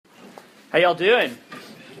How y'all doing?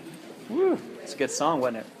 Woo, it's a good song,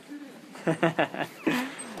 wasn't it?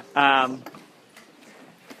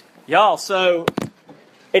 Y'all, so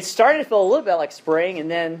it started to feel a little bit like spring, and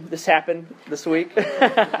then this happened this week.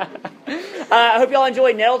 I hope y'all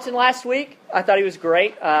enjoyed Nettleton last week. I thought he was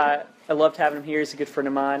great. I loved having him here. He's a good friend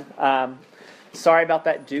of mine. Sorry about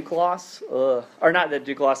that Duke loss. Or not the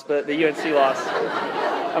Duke loss, but the UNC loss.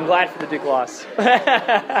 I'm glad for the Duke loss.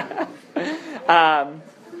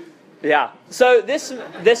 Yeah. So this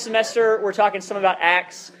semester, we're talking some about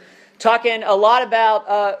Acts, talking a lot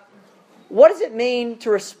about what does it mean to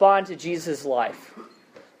respond to Jesus' life?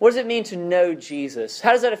 What does it mean to know Jesus?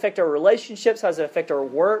 How does that affect our relationships? How does it affect our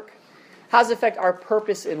work? How does it affect our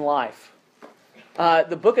purpose in life?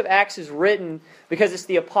 The book of Acts is written because it's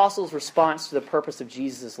the apostles' response to the purpose of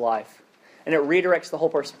Jesus' life. And it redirects the whole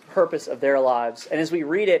purpose of their lives. And as we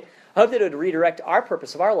read it, I hope that it would redirect our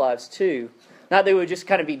purpose of our lives too. Not that we would just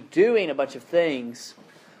kind of be doing a bunch of things,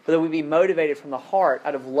 but that we'd be motivated from the heart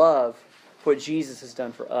out of love for what Jesus has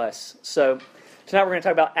done for us. So tonight we're going to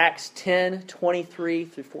talk about Acts 10, 23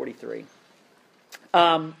 through 43.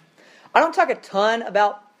 I don't talk a ton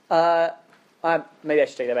about, maybe I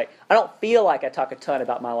should take that back. I don't feel like I talk a ton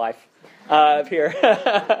about my life up here.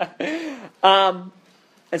 And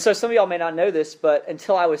so some of y'all may not know this, but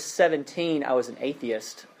until I was 17, I was an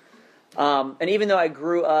atheist. And even though I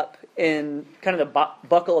grew up in kind of the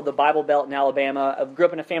buckle of the Bible Belt in Alabama, I grew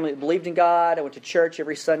up in a family that believed in God, I went to church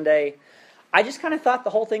every Sunday, I just kind of thought the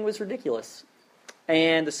whole thing was ridiculous.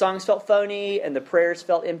 And the songs felt phony, and the prayers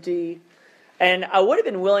felt empty. And I would have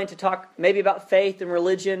been willing to talk maybe about faith and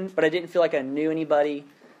religion, but I didn't feel like I knew anybody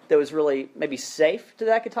that was really maybe safe that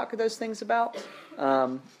I could talk to those things about.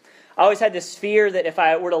 I always had this fear that if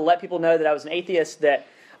I were to let people know that I was an atheist, that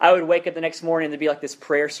I would wake up the next morning and there'd be like this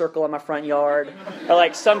prayer circle in my front yard. Or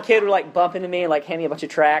like some kid would like bump into me and like hand me a bunch of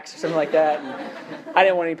tracts or something like that. And I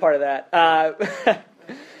didn't want any part of that.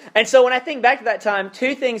 And so when I think back to that time,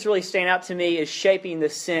 two things really stand out to me as shaping the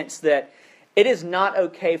sense that it is not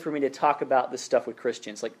okay for me to talk about this stuff with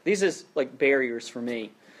Christians. Like these is like barriers for me.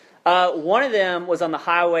 One of them was on the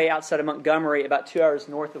highway outside of Montgomery, about 2 hours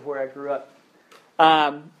north of where I grew up.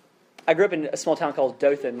 I grew up in a small town called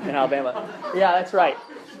Dothan in Alabama. Yeah, that's right.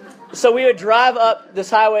 So we would drive up this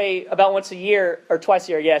highway about once a year, or twice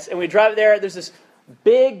a year, yes. And we drive there. There's this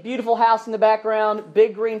big, beautiful house in the background,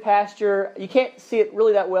 big green pasture. You can't see it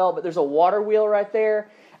really that well, but there's a water wheel right there.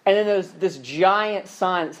 And then there's this giant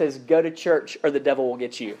sign that says, "Go to church or the devil will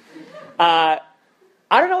get you." I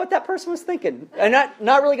don't know what that person was thinking. I'm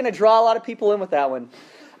not really going to draw a lot of people in with that one.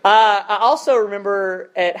 I also remember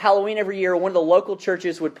at Halloween every year, one of the local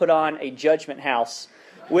churches would put on a Judgment House,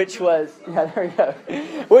 which was, yeah, there we go,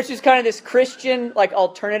 which is kind of this Christian like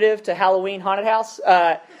alternative to Halloween haunted house.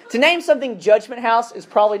 To name something Judgment House is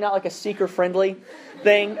probably not like a seeker-friendly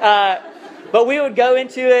thing. But we would go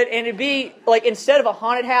into it, and it'd be like instead of a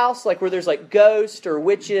haunted house, like where there's like ghosts or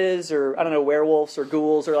witches or I don't know, werewolves or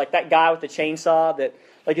ghouls or like that guy with the chainsaw that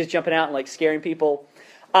like is jumping out and like scaring people,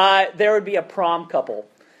 there would be a prom couple,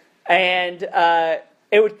 and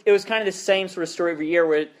it was kind of the same sort of story every year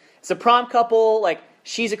where it's a prom couple, like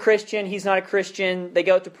she's a Christian, he's not a Christian. They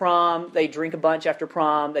go to prom, they drink a bunch after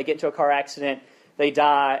prom, they get into a car accident, they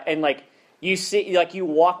die, and like you see, like you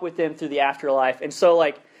walk with them through the afterlife, and so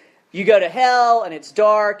like. You go to hell, and it's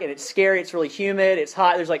dark, and it's scary, it's really humid, it's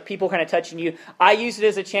hot, there's like people kind of touching you. I use it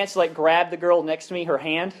as a chance to like grab the girl next to me, her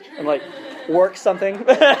hand, and like work something.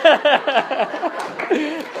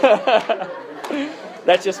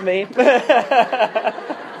 That's just me.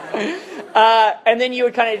 And then you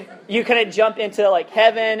kind of jump into like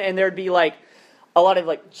heaven, and there'd be like a lot of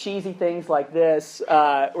like cheesy things like this,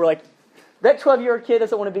 where like, that 12-year-old kid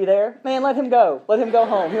doesn't want to be there. Man, let him go. Let him go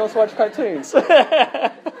home. He wants to watch cartoons. And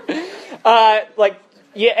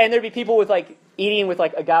there'd be people with like eating with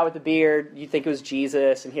like a guy with a beard. You'd think it was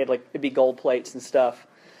Jesus, and he had like it'd be gold plates and stuff.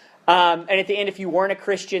 And at the end, if you weren't a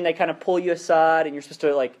Christian, they kind of pull you aside, and you're supposed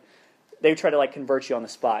to like they would try to like convert you on the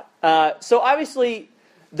spot. So obviously,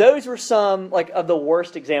 those were some like of the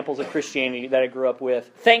worst examples of Christianity that I grew up with.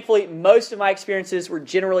 Thankfully, most of my experiences were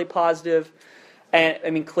generally positive, and I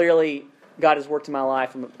mean clearly. God has worked in my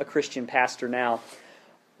life. I'm a Christian pastor now.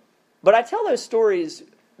 But I tell those stories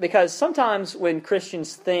because sometimes when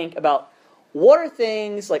Christians think about what are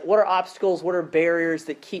things, like what are obstacles, what are barriers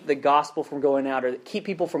that keep the gospel from going out or that keep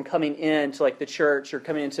people from coming into like the church or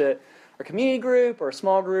coming into a community group or a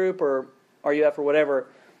small group or RUF or whatever,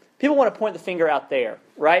 people want to point the finger out there,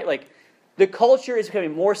 right? Like the culture is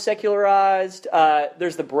becoming more secularized.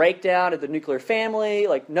 There's the breakdown of the nuclear family.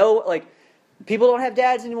 People don't have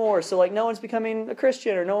dads anymore, so like no one's becoming a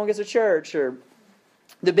Christian or no one gets a church or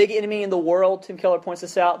The big enemy in the world, Tim Keller points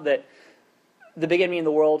this out, that the big enemy in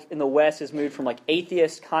the world in the West has moved from like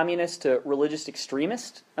atheist, communist to religious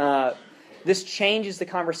extremist. This changes the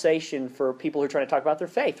conversation for people who are trying to talk about their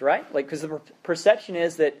faith, right? Like, because the perception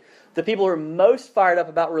is that the people who are most fired up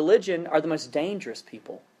about religion are the most dangerous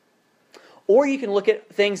people. Or you can look at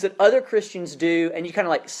things that other Christians do and you kind of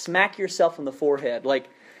like smack yourself on the forehead. Like,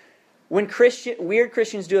 when weird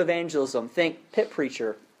Christians do evangelism, think pit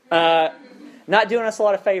preacher, not doing us a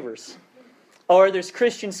lot of favors. Or there's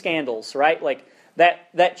Christian scandals, right? Like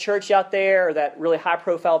that church out there, or that really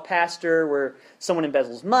high-profile pastor where someone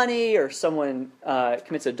embezzles money or someone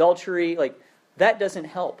commits adultery. Like, that doesn't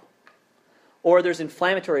help. Or there's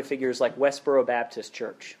inflammatory figures like Westboro Baptist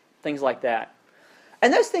Church, things like that.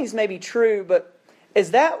 And those things may be true, but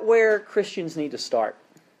is that where Christians need to start?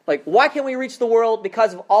 Like, why can't we reach the world?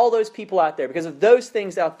 Because of all those people out there, because of those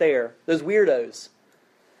things out there, those weirdos.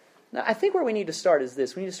 Now, I think where we need to start is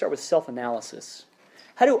this. We need to start with self-analysis.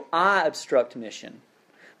 How do I obstruct mission?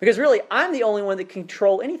 Because really, I'm the only one that can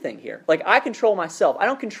control anything here. Like, I control myself. I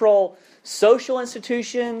don't control social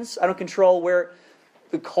institutions. I don't control where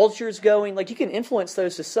the culture is going. Like, you can influence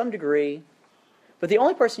those to some degree, but the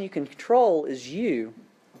only person you can control is you.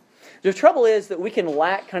 The trouble is that we can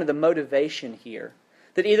lack kind of the motivation here.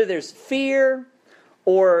 That either there's fear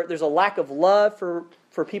or there's a lack of love for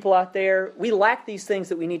people out there. We lack these things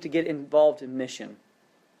that we need to get involved in mission.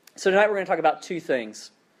 So tonight we're going to talk about two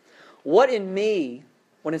things. What in me,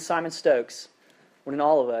 what in Simon Stokes, what in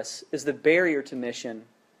all of us, is the barrier to mission?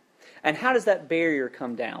 And how does that barrier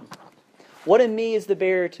come down? What in me is the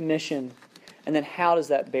barrier to mission? And then how does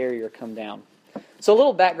that barrier come down? So a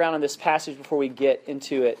little background on this passage before we get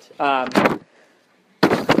into it.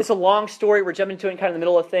 It's a long story. We're jumping into it in kind of the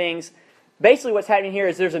middle of things. Basically what's happening here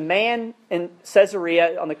is there's a man in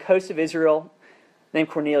Caesarea on the coast of Israel named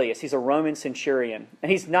Cornelius. He's a Roman centurion.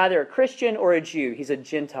 And he's neither a Christian or a Jew. He's a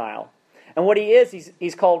Gentile. And what he is,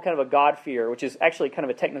 he's called kind of a God-fearer, which is actually kind of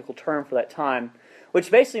a technical term for that time, which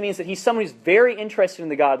basically means that he's someone who's very interested in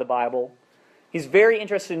the God of the Bible. He's very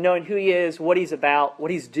interested in knowing who he is, what he's about, what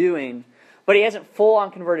he's doing, but he hasn't full-on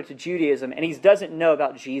converted to Judaism, and he doesn't know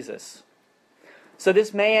about Jesus. So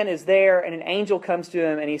this man is there, and an angel comes to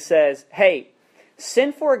him, and he says, hey,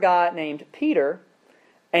 send for a guy named Peter,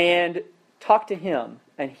 and talk to him,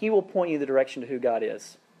 and he will point you the direction to who God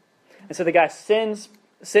is. And so the guy sends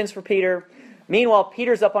for Peter. Meanwhile,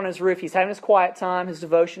 Peter's up on his roof. He's having his quiet time, his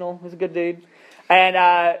devotional. He's a good dude. And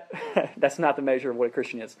that's not the measure of what a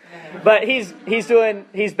Christian is. But he's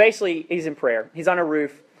in prayer. He's on a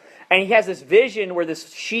roof. And he has this vision where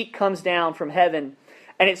this sheet comes down from heaven,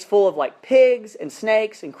 and it's full of like pigs and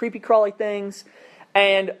snakes and creepy crawly things.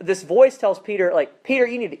 And this voice tells Peter, like, Peter,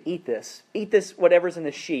 you need to eat this. Eat this, whatever's in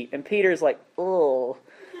this sheet. And Peter's like, oh,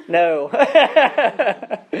 no.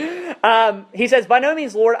 He says, by no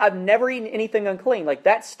means, Lord, I've never eaten anything unclean. Like,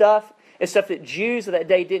 that stuff is stuff that Jews of that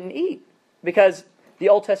day didn't eat. Because the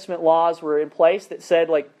Old Testament laws were in place that said,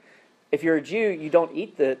 like, if you're a Jew, you don't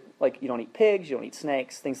eat you don't eat pigs, you don't eat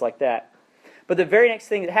snakes, things like that. But the very next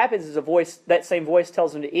thing that happens is that same voice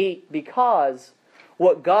tells him to eat, because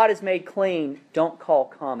what God has made clean, don't call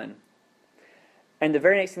common. And the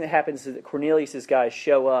very next thing that happens is that Cornelius' guys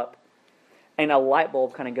show up, and a light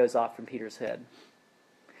bulb kind of goes off from Peter's head.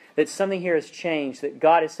 That something here has changed, that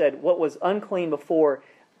God has said, what was unclean before,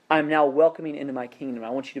 I'm now welcoming into my kingdom. I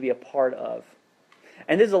want you to be a part of.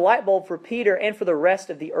 And this is a light bulb for Peter and for the rest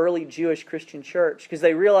of the early Jewish Christian church, because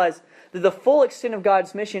they realize that the full extent of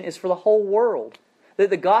God's mission is for the whole world, that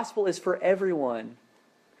the gospel is for everyone,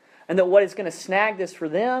 and that what is going to snag this for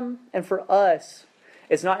them and for us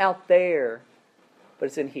is not out there, but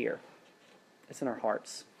it's in here. It's in our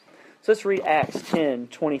hearts. So let's read Acts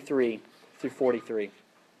 10:23 through 43.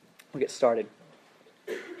 We'll get started.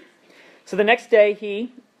 So the next day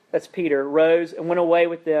he, that's Peter, rose and went away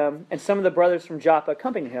with them, and some of the brothers from Joppa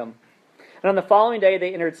accompanied him. And on the following day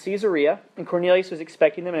they entered Caesarea, and Cornelius was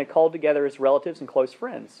expecting them and had called together his relatives and close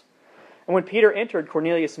friends. And when Peter entered,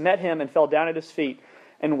 Cornelius met him and fell down at his feet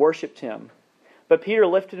and worshipped him. But Peter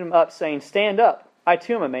lifted him up, saying, stand up, I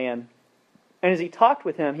too am a man. And as he talked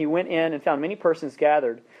with him, he went in and found many persons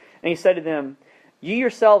gathered. And he said to them, you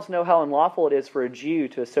yourselves know how unlawful it is for a Jew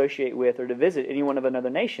to associate with or to visit anyone of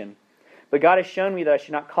another nation. But God has shown me that I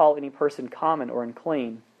should not call any person common or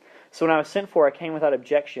unclean. So when I was sent for, I came without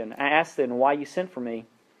objection. I asked then why you sent for me.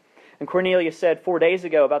 And Cornelius said, 4 days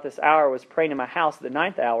ago, about this hour, I was praying in my house at the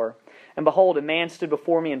 9th hour. And behold, a man stood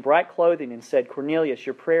before me in bright clothing and said, Cornelius,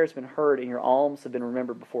 your prayer has been heard, and your alms have been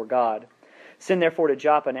remembered before God. Send therefore to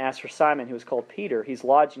Joppa and ask for Simon, who is called Peter. He's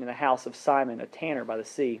lodging in the house of Simon, a tanner by the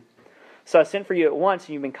sea. So I sent for you at once,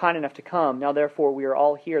 and you've been kind enough to come. Now therefore we are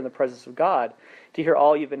all here in the presence of God, to hear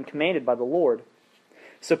all you've been commanded by the Lord.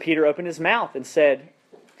 So Peter opened his mouth and said,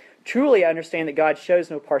 Truly I understand that God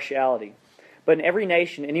shows no partiality, but in every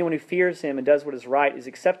nation anyone who fears him and does what is right is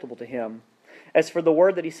acceptable to him. As for the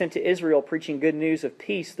word that he sent to Israel, preaching good news of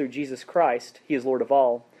peace through Jesus Christ, he is Lord of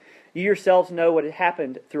all, you yourselves know what had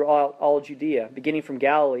happened through all Judea, beginning from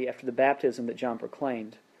Galilee after the baptism that John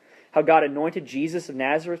proclaimed. How God anointed Jesus of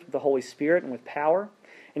Nazareth with the Holy Spirit and with power,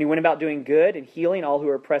 and he went about doing good and healing all who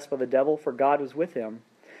were oppressed by the devil, for God was with him.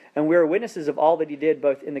 And we are witnesses of all that he did,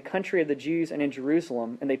 both in the country of the Jews and in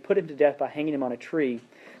Jerusalem, and they put him to death by hanging him on a tree.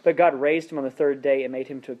 But God raised him on the third day and made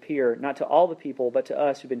him to appear, not to all the people, but to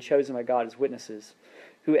us who have been chosen by God as witnesses,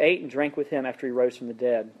 who ate and drank with him after he rose from the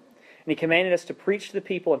dead. And he commanded us to preach to the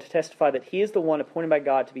people and to testify that he is the one appointed by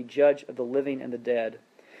God to be judge of the living and the dead.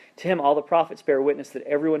 To him all the prophets bear witness that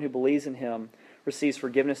everyone who believes in him receives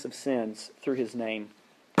forgiveness of sins through his name.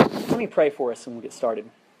 Let me pray for us and we'll get started.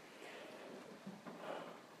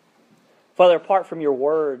 Father, apart from your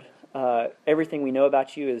word, everything we know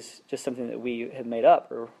about you is just something that we have made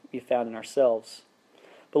up or we found in ourselves.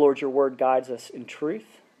 But Lord, your word guides us in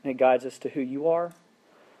truth, and it guides us to who you are.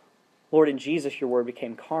 Lord, in Jesus, your word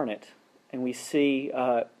became incarnate, and we see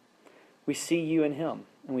you in him,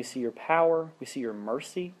 and we see your power, we see your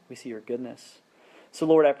mercy, we see your goodness. So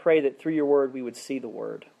Lord, I pray that through your word we would see the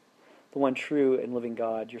word, the one true and living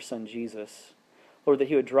God, your Son Jesus. Lord, that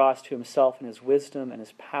he would draw us to himself in his wisdom and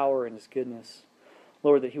his power and his goodness.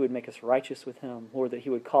 Lord, that he would make us righteous with him. Lord, that he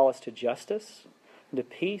would call us to justice and to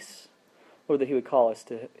peace. Lord, that he would call us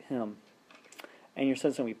to him. And in your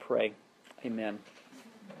Son's name we pray. Amen.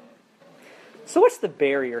 So what's the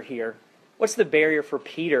barrier here? What's the barrier for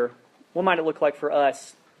Peter? What might it look like for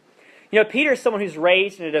us? You know, Peter is someone who's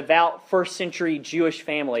raised in a devout first century Jewish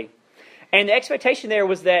family. And the expectation there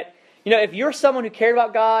was that, you know, if you're someone who cared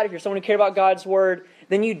about God, if you're someone who cared about God's word,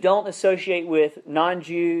 then you don't associate with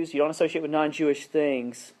non-Jews, you don't associate with non-Jewish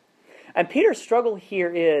things. And Peter's struggle here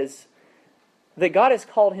is that God has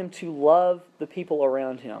called him to love the people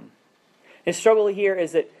around him. His struggle here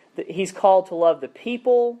is that he's called to love the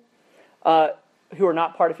people who are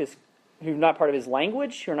not part of his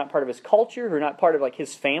language, who are not part of his culture, who are not part of like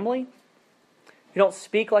his family, who don't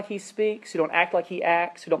speak like he speaks, who don't act like he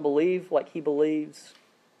acts, who don't believe like he believes.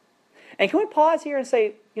 And can we pause here and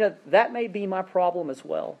say, you know, that may be my problem as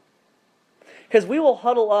well. Because we will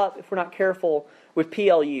huddle up, if we're not careful, with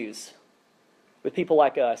PLUs, with people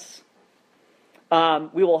like us.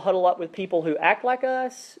 We will huddle up with people who act like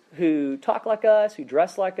us, who talk like us, who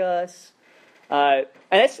dress like us. And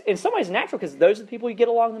it's in some ways natural because those are the people you get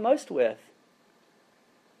along the most with.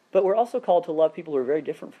 But we're also called to love people who are very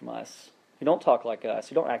different from us, who don't talk like us,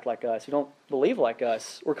 who don't act like us, who don't believe like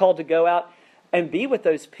us. We're called to go out and be with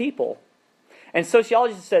those people. And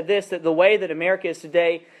sociologists said this, that the way that America is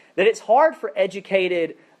today, that it's hard for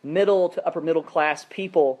educated middle to upper middle class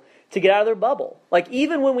people to get out of their bubble. Like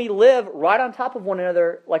even when we live right on top of one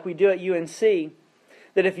another like we do at UNC,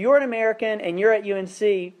 that if you're an American and you're at UNC,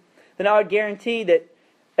 then I would guarantee that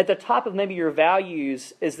at the top of maybe your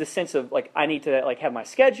values is the sense of like I need to like have my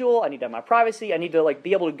schedule, I need to have my privacy, I need to like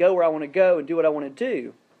be able to go where I want to go and do what I want to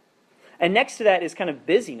do. And next to that is kind of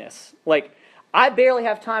busyness. Like I barely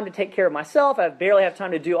have time to take care of myself. I barely have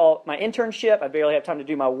time to do all my internship. I barely have time to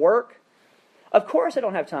do my work. Of course I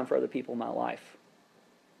don't have time for other people in my life.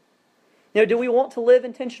 You know, do we want to live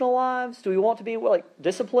intentional lives? Do we want to be like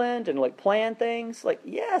disciplined and like plan things? Like,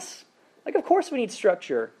 yes. Like, of course we need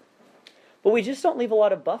structure. But we just don't leave a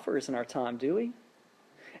lot of buffers in our time, do we?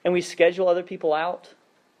 And we schedule other people out.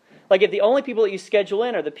 Like if the only people that you schedule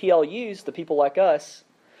in are the PLUs, the people like us,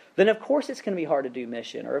 then of course it's going to be hard to do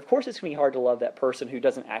mission. Or of course it's going to be hard to love that person who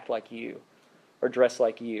doesn't act like you or dress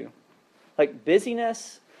like you. Like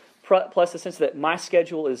busyness plus the sense that my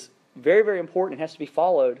schedule is very, very important and has to be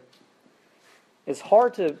followed is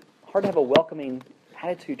hard to have a welcoming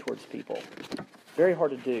attitude towards people. Very hard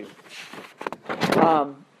to do.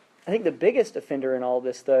 I think the biggest offender in all of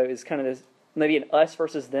this, though, is kind of this maybe an us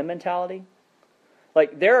versus them mentality.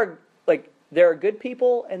 Like there are good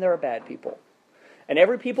people and there are bad people. And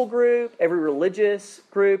every people group, every religious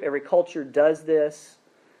group, every culture does this.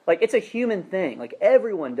 Like it's a human thing. Like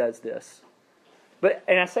everyone does this.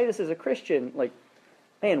 And I say this as a Christian, like,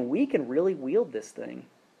 man, we can really wield this thing.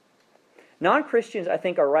 Non-Christians, I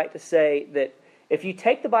think, are right to say that if you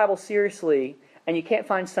take the Bible seriously and you can't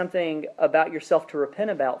find something about yourself to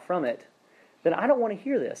repent about from it, then I don't want to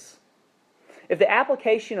hear this. If the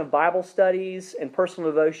application of Bible studies and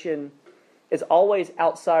personal devotion is always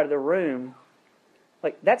outside of the room,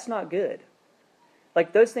 like, that's not good.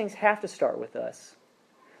 Like, those things have to start with us.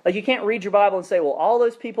 Like, you can't read your Bible and say, well, all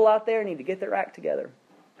those people out there need to get their act together.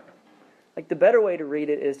 Like, the better way to read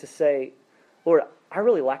it is to say, Lord, I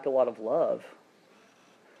really lack a lot of love.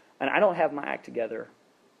 And I don't have my act together.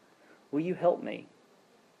 Will you help me?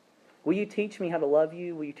 Will you teach me how to love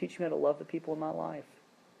you? Will you teach me how to love the people in my life?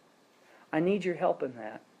 I need your help in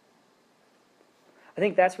that. I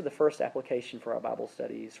think that's where the first application for our Bible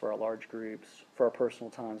studies, for our large groups, for our personal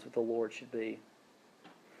times with the Lord should be.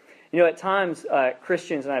 You know, at times,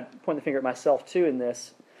 Christians, and I point the finger at myself too in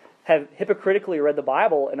this, have hypocritically read the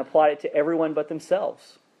Bible and applied it to everyone but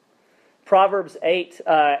themselves. Proverbs 8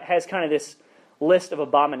 has kind of this list of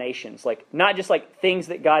abominations, like not just like things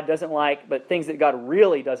that God doesn't like, but things that God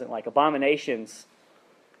really doesn't like, abominations.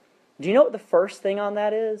 Do you know what the first thing on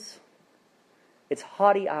that is? It's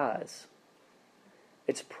haughty eyes.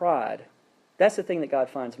 It's pride. That's the thing that God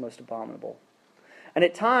finds most abominable. And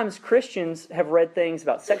at times, Christians have read things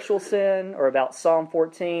about sexual sin or about Psalm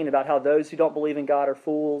 14, about how those who don't believe in God are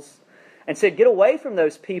fools, and said, get away from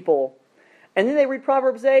those people. And then they read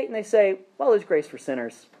Proverbs 8 and they say, well, there's grace for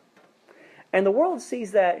sinners. And the world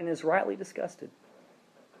sees that and is rightly disgusted.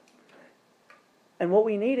 And what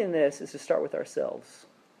we need in this is to start with ourselves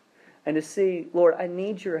and to see, Lord, I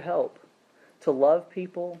need your help to love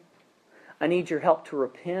people. I need your help to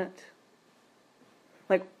repent.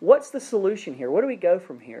 Like, what's the solution here? Where do we go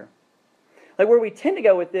from here? Like, where we tend to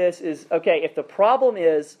go with this is, okay, if the problem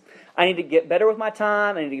is I need to get better with my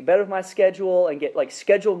time, I need to get better with my schedule, and get, like,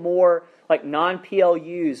 schedule more, like,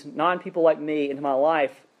 non-PLUs, non-people like me into my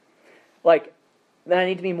life, like, then I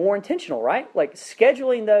need to be more intentional, right? Like,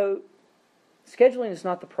 scheduling is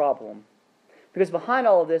not the problem. Because behind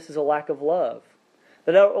all of this is a lack of love.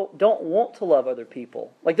 That I don't want to love other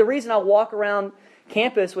people. Like, the reason I walk around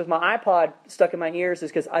campus with my iPod stuck in my ears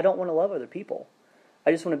is because I don't want to love other people.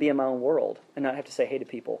 I just want to be in my own world and not have to say hey to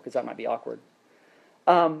people, because that might be awkward.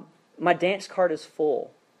 My dance card is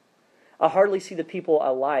full. I hardly see the people I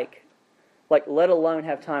like, let alone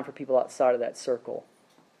have time for people outside of that circle.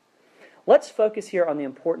 Let's focus here on the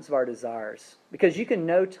importance of our desires, because you can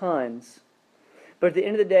know tons, but at the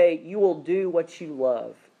end of the day, you will do what you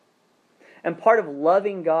love. And part of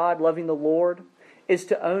loving God, loving the Lord, is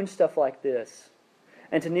to own stuff like this.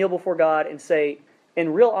 And to kneel before God and say,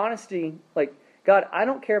 in real honesty, like, God, I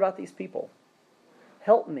don't care about these people.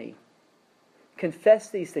 Help me. Confess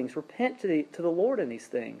these things. Repent to the Lord in these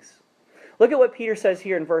things. Look at what Peter says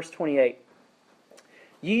here in verse 28.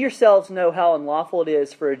 You yourselves know how unlawful it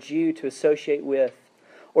is for a Jew to associate with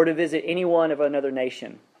or to visit anyone of another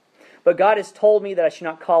nation. But God has told me that I should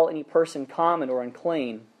not call any person common or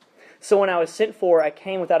unclean. So when I was sent for, I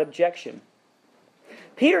came without objection.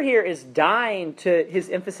 Peter here is dying to his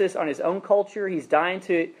emphasis on his own culture. He's dying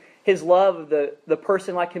to his love of the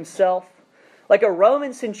person like himself. Like, a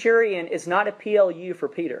Roman centurion is not a PLU for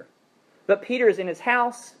Peter. But Peter is in his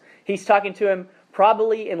house. He's talking to him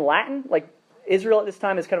probably in Latin. Like, Israel at this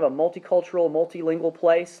time is kind of a multicultural, multilingual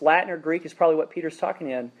place. Latin or Greek is probably what Peter's talking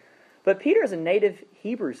in. But Peter is a native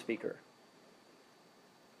Hebrew speaker.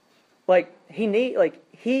 He needs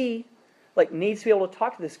to be able to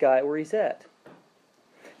talk to this guy where he's at.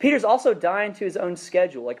 Peter's also dying to his own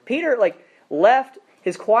schedule. Like, Peter left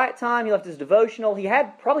his quiet time, he left his devotional, he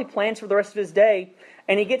had probably plans for the rest of his day,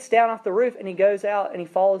 and he gets down off the roof and he goes out and he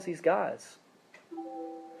follows these guys.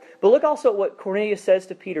 But look also at what Cornelius says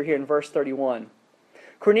to Peter here in verse 31.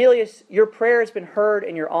 Cornelius, your prayer has been heard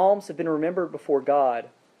and your alms have been remembered before God.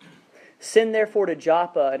 Send therefore to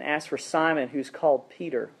Joppa and ask for Simon, who's called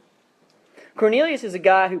Peter. Cornelius is a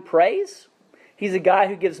guy who prays. He's a guy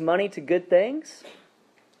who gives money to good things.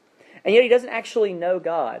 And yet he doesn't actually know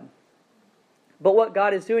God. But what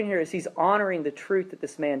God is doing here is he's honoring the truth that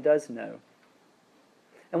this man does know.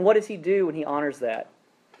 And what does he do when he honors that?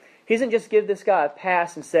 He doesn't just give this guy a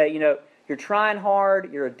pass and say, you're trying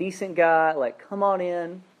hard, you're a decent guy, come on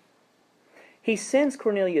in. He sends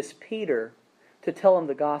Cornelius Peter to tell him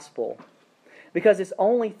the gospel. Because it's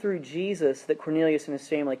only through Jesus that Cornelius and his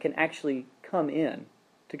family can actually come in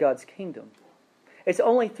to God's kingdom. It's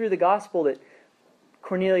only through the gospel that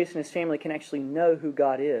Cornelius and his family can actually know who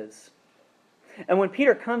God is. And when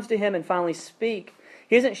Peter comes to him and finally speak,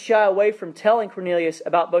 he doesn't shy away from telling Cornelius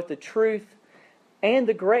about both the truth and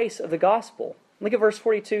the grace of the gospel. Look at verse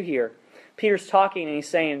 42 here. Peter's talking and he's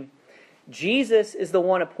saying, Jesus is the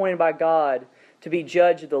one appointed by God to be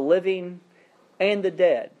judge of the living and the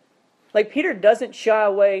dead. Peter doesn't shy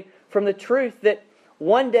away from the truth that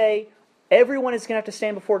one day everyone is going to have to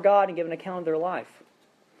stand before God and give an account of their life.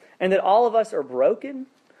 And that all of us are broken,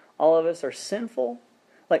 all of us are sinful,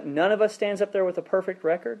 none of us stands up there with a perfect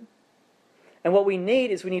record. And what we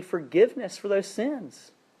need is forgiveness for those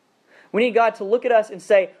sins. We need God to look at us and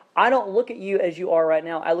say, I don't look at you as you are right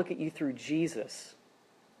now. I look at you through Jesus.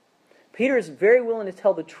 Peter is very willing to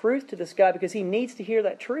tell the truth to this guy because he needs to hear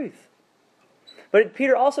that truth. But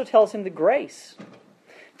Peter also tells him the grace.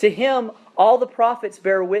 To him, all the prophets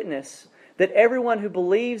bear witness that everyone who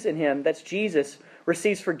believes in him, that's Jesus,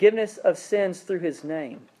 receives forgiveness of sins through his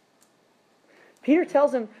name. Peter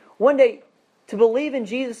tells him one day, to believe in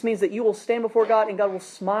Jesus means that you will stand before God and God will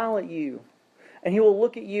smile at you. And He will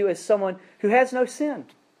look at you as someone who has no sin.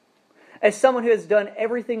 As someone who has done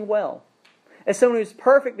everything well. As someone who's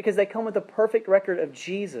perfect because they come with a perfect record of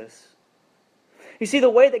Jesus. You see, the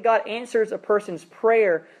way that God answers a person's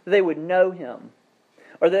prayer that they would know Him,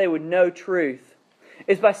 or that they would know truth,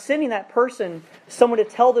 is by sending that person someone to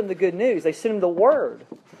tell them the good news. They send them the Word.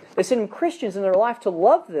 They send them Christians in their life to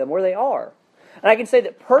love them where they are. And I can say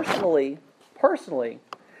that personally,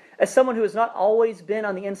 as someone who has not always been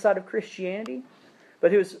on the inside of Christianity,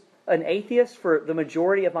 but who is an atheist for the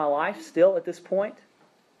majority of my life still at this point,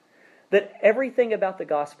 that everything about the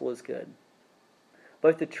gospel is good.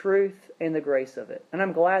 Both the truth and the grace of it. And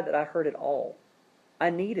I'm glad that I heard it all. I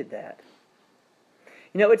needed that.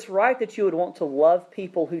 You know, it's right that you would want to love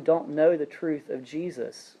people who don't know the truth of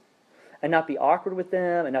Jesus. And not be awkward with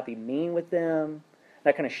them, and not be mean with them,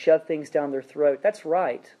 not kind of shove things down their throat. That's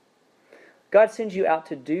right. God sends you out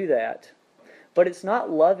to do that. But it's not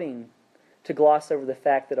loving to gloss over the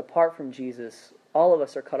fact that apart from Jesus, all of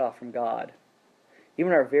us are cut off from God.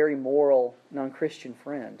 Even our very moral, non-Christian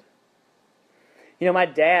friend. You know, my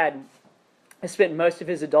dad has spent most of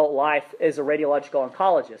his adult life as a radiological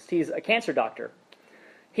oncologist. He's a cancer doctor.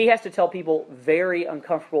 He has to tell people very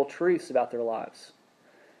uncomfortable truths about their lives.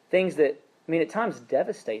 Things that, I mean, at times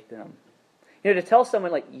devastate them. You know, to tell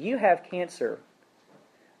someone, like, you have cancer,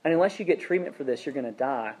 and unless you get treatment for this, you're going to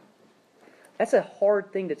die. That's a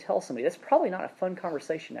hard thing to tell somebody. That's probably not a fun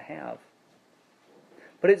conversation to have.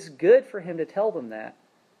 But it's good for him to tell them that.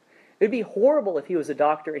 It would be horrible if he was a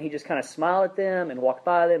doctor and he just kind of smiled at them and walked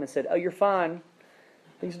by them and said, oh, you're fine.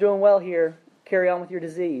 Things are doing well here. Carry on with your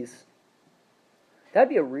disease. That would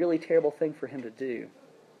be a really terrible thing for him to do.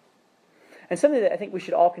 And something that I think we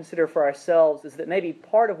should all consider for ourselves is that maybe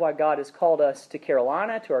part of why God has called us to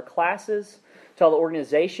Carolina, to our classes, to all the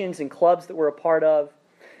organizations and clubs that we're a part of,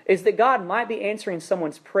 is that God might be answering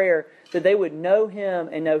someone's prayer that they would know Him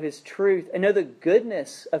and know His truth and know the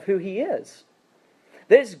goodness of who He is.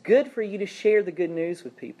 That it's good for you to share the good news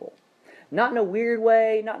with people. Not in a weird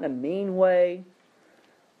way, not in a mean way,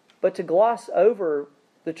 but to gloss over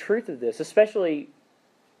the truth of this, especially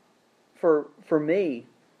for me,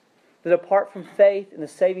 that apart from faith in the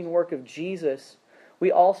saving work of Jesus,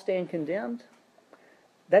 we all stand condemned.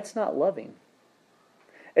 That's not loving.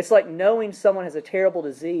 It's like knowing someone has a terrible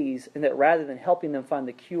disease and that rather than helping them find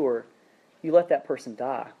the cure, you let that person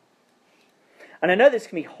die. And I know this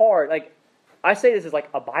can be hard. Like, I say this as like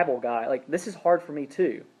a Bible guy. Like, this is hard for me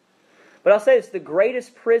too. But I'll say this, the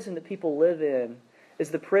greatest prison that people live in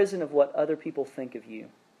is the prison of what other people think of you.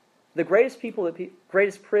 The greatest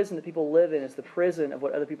prison that people live in is the prison of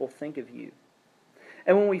what other people think of you.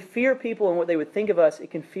 And when we fear people and what they would think of us, it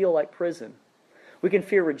can feel like prison. We can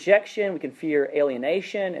fear rejection, we can fear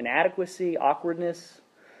alienation, inadequacy, awkwardness,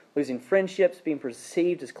 losing friendships, being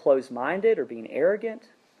perceived as closed-minded or being arrogant.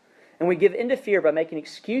 And we give in to fear by making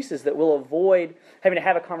excuses that we'll avoid having to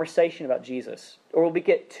have a conversation about Jesus. Or we'll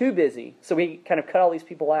get too busy, so we kind of cut all these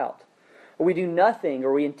people out. Or we do nothing,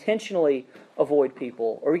 or we intentionally avoid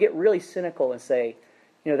people. Or we get really cynical and say,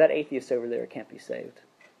 you know, that atheist over there can't be saved,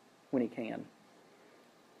 when he can.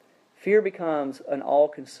 Fear becomes an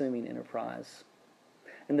all-consuming enterprise.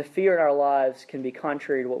 And the fear in our lives can be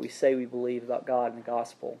contrary to what we say we believe about God and the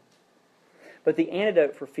gospel. But the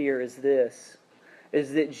antidote for fear is this,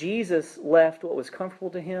 is that Jesus left what was comfortable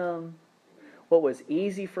to Him, what was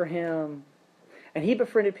easy for Him, and He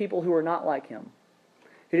befriended people who were not like Him,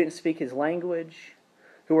 who didn't speak His language,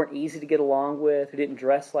 who weren't easy to get along with, who didn't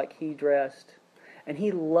dress like He dressed. And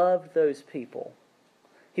He loved those people.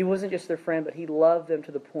 He wasn't just their friend, but He loved them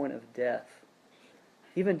to the point of death,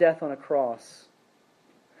 even death on a cross.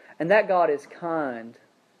 And that God is kind.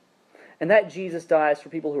 And that Jesus dies for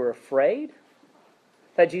people who are afraid.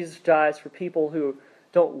 That Jesus dies for people who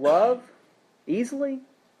don't love easily,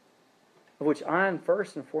 of which I am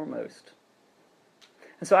first and foremost.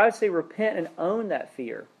 And so I would say repent and own that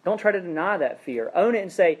fear. Don't try to deny that fear. Own it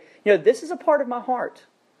and say, you know, this is a part of my heart.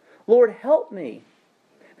 Lord, help me.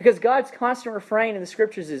 Because God's constant refrain in the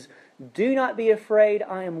Scriptures is, do not be afraid,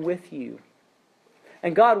 I am with you.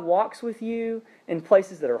 And God walks with you in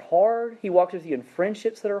places that are hard. He walks with you in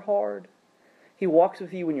friendships that are hard. He walks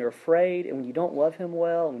with you when you're afraid and when you don't love Him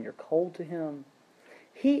well and when you're cold to Him.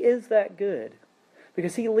 He is that good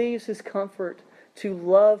because He leaves His comfort to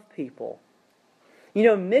love people. You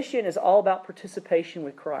know, mission is all about participation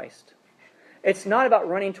with Christ. It's not about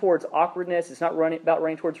running towards awkwardness. It's not about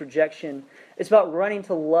running towards rejection. It's about running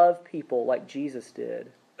to love people like Jesus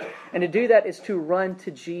did. And to do that is to run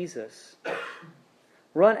to Jesus.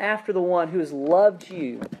 Run after the one who has loved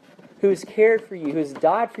you, who has cared for you, who has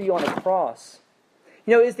died for you on a cross.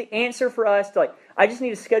 You know, is the answer for us to I just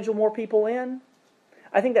need to schedule more people in?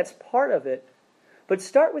 I think that's part of it. But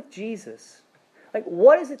start with Jesus.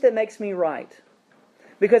 What is it that makes me right?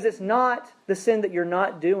 Because it's not the sin that you're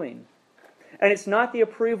not doing. And it's not the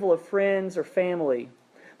approval of friends or family.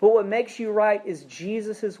 But what makes you right is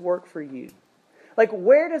Jesus' work for you.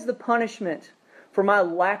 Where does the punishment for my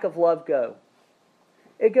lack of love go?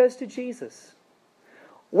 It goes to Jesus.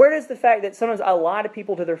 Where does the fact that sometimes I lie to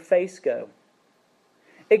people to their face go?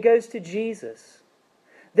 It goes to Jesus.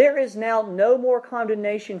 There is now no more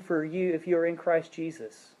condemnation for you if you are in Christ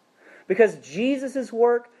Jesus. Because Jesus'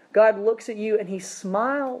 work, God looks at you and He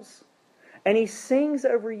smiles. And He sings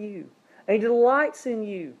over you. And He delights in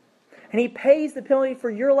you. And He pays the penalty for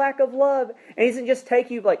your lack of love. And He doesn't just take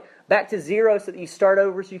you back to zero so that you start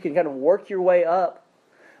over so you can kind of work your way up.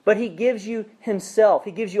 But He gives you Himself.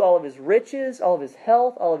 He gives you all of His riches, all of His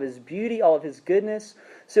health, all of His beauty, all of His goodness.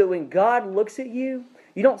 So when God looks at you,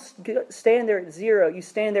 you don't stand there at zero. You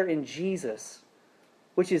stand there in Jesus,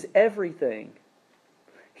 which is everything.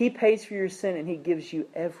 He pays for your sin and He gives you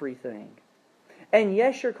everything. And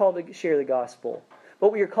yes, you're called to share the gospel. But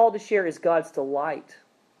what you're called to share is God's delight.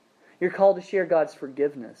 You're called to share God's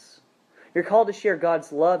forgiveness. You're called to share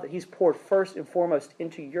God's love that He's poured first and foremost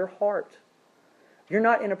into your heart. You're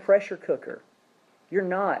not in a pressure cooker. You're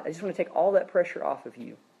not. I just want to take all that pressure off of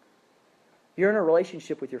you. You're in a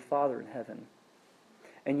relationship with your Father in heaven.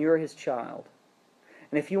 And you're His child.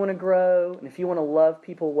 And if you want to grow, and if you want to love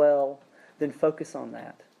people well, then focus on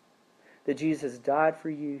that. That Jesus has died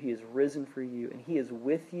for you, He has risen for you, and He is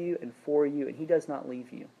with you and for you, and He does not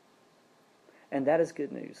leave you. And that is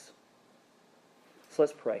good news. So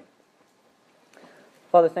let's pray.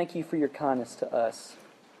 Father, thank You for Your kindness to us.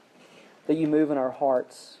 That You move in our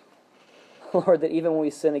hearts. Lord, that even when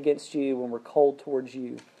we sin against You, when we're cold towards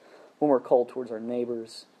You, when we're cold towards our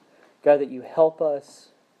neighbors, God, that You help us.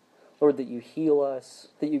 Lord, that You heal us.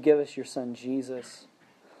 That You give us Your Son, Jesus.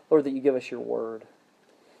 Lord, that You give us Your Word.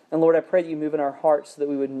 And Lord, I pray that You move in our hearts so that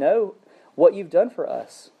we would know what You've done for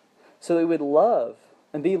us. So that we would love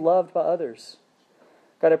and be loved by others.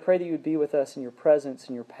 God, I pray that You would be with us in Your presence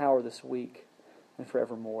and Your power this week and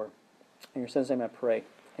forevermore. In Your Son's name I pray.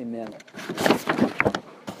 Amen.